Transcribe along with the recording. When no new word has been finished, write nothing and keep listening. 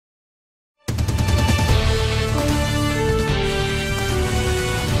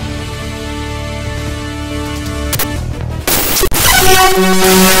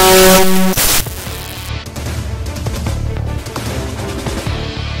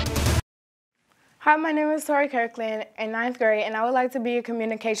Hi, my name is Tori Kirkland in ninth grade, and I would like to be a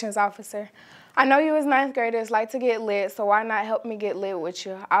communications officer. I know you as ninth graders like to get lit, so why not help me get lit with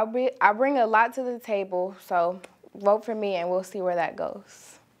you? I bring a lot to the table, so vote for me and we'll see where that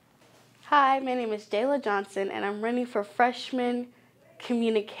goes. Hi, my name is Jayla Johnson, and I'm running for freshman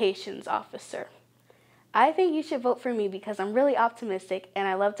communications officer. I think you should vote for me because I'm really optimistic and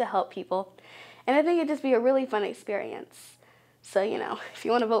I love to help people, and I think it'd just be a really fun experience. So, if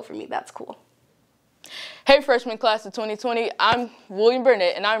you want to vote for me, that's cool. Hey, freshman class of 2020, I'm William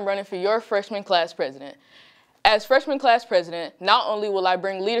Burnett, and I'm running for your freshman class president. As freshman class president, not only will I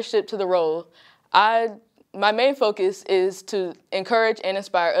bring leadership to the role, my main focus is to encourage and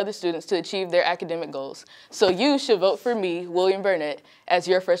inspire other students to achieve their academic goals. So you should vote for me, William Burnett, as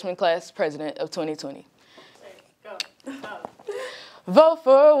your freshman class president of 2020. Vote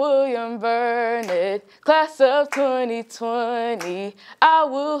for William Burnett, class of 2020. I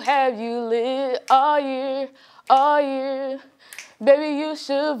will have you lit all year, all year. Baby, you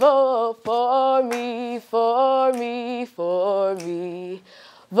should vote for me, for me, for me.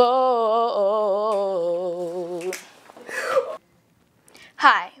 Vote.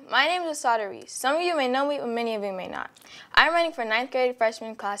 Hi, my name is Asada Reese. Some of you may know me, but many of you may not. I'm running for 9th grade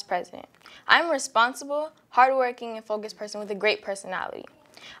freshman class president. I'm a responsible, hardworking, and focused person with a great personality.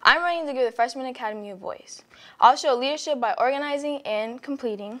 I'm running to give the Freshman Academy a voice. I'll show leadership by organizing and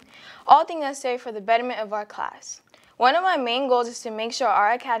completing all things necessary for the betterment of our class. One of my main goals is to make sure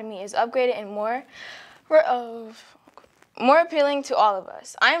our academy is upgraded and more appealing to all of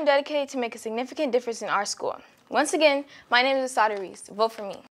us. I am dedicated to make a significant difference in our school. Once again, my name is Asada Reese. Vote for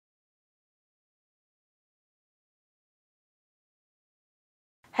me.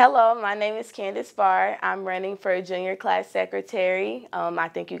 Hello, my name is Candace Barr. I'm running for junior class secretary. I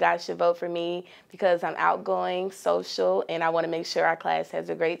think you guys should vote for me because I'm outgoing, social, and I want to make sure our class has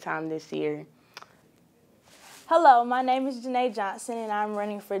a great time this year. Hello, my name is Janae Johnson, and I'm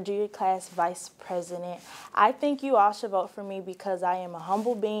running for junior class vice president. I think you all should vote for me because I am a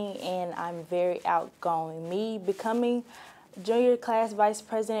humble being and I'm very outgoing. Me becoming junior class vice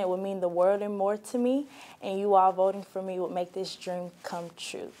president would mean the world and more to me, and you all voting for me would make this dream come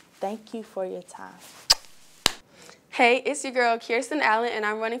true. Thank you for your time. Hey, it's your girl Kirsten Allen, and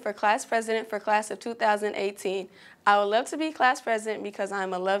I'm running for class president for class of 2018. I would love to be class president because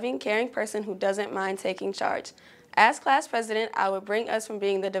I'm a loving, caring person who doesn't mind taking charge. As class president, I would bring us from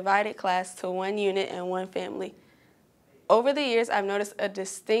being the divided class to one unit and one family. Over the years, I've noticed a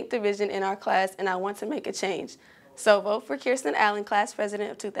distinct division in our class, and I want to make a change. So vote for Kirsten Allen, class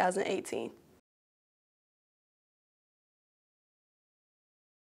president of 2018.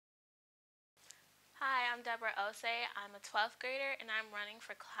 Hi, I'm Deborah Osei. I'm a 12th grader and I'm running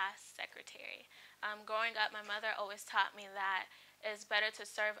for class secretary. Growing up, my mother always taught me that it's better to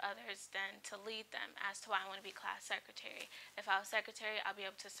serve others than to lead them, as to why I want to be class secretary. If I was secretary, I'll be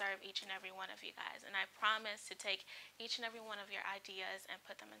able to serve each and every one of you guys, and I promise to take each and every one of your ideas and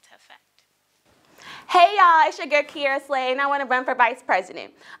put them into effect. Hey y'all, it's your girl Kiera Slade, and I want to run for vice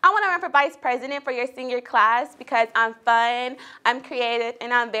president. I want to run for vice president for your senior class because I'm fun, I'm creative,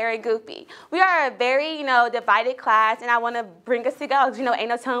 and I'm very goofy. We are a very, divided class, and I want to bring us together. Ain't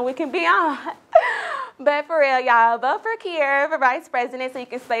no telling we can be on. But for real, y'all, vote for Kiera for vice president so you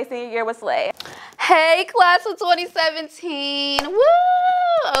can slay senior year with Slade. Hey, class of 2017. Woo!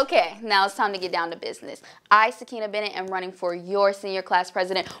 Okay, now it's time to get down to business. I, Sakina Bennett, am running for your senior class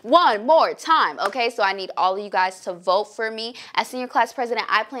president one more time, okay? So I need all of you guys to vote for me. As senior class president,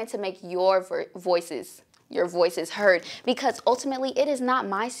 I plan to make your voices heard, because ultimately it is not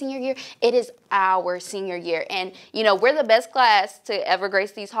my senior year, it is our senior year. And we're the best class to ever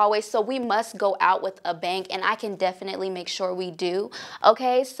grace these hallways, so we must go out with a bang, and I can definitely make sure we do.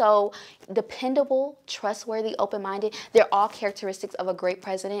 Okay, so dependable, trustworthy, open-minded, they're all characteristics of a great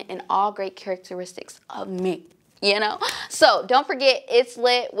president and all great characteristics of me, So don't forget, it's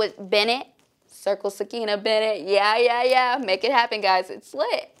lit with Bennett. Circle Sakina Bennett. Yeah. Make it happen, guys. It's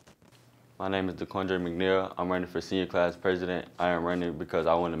lit. My name is DeQuandre McNeil. I'm running for senior class president. I am running because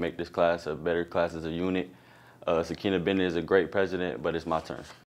I want to make this class a better class as a unit. Sakina Bennett is a great president, but it's my turn.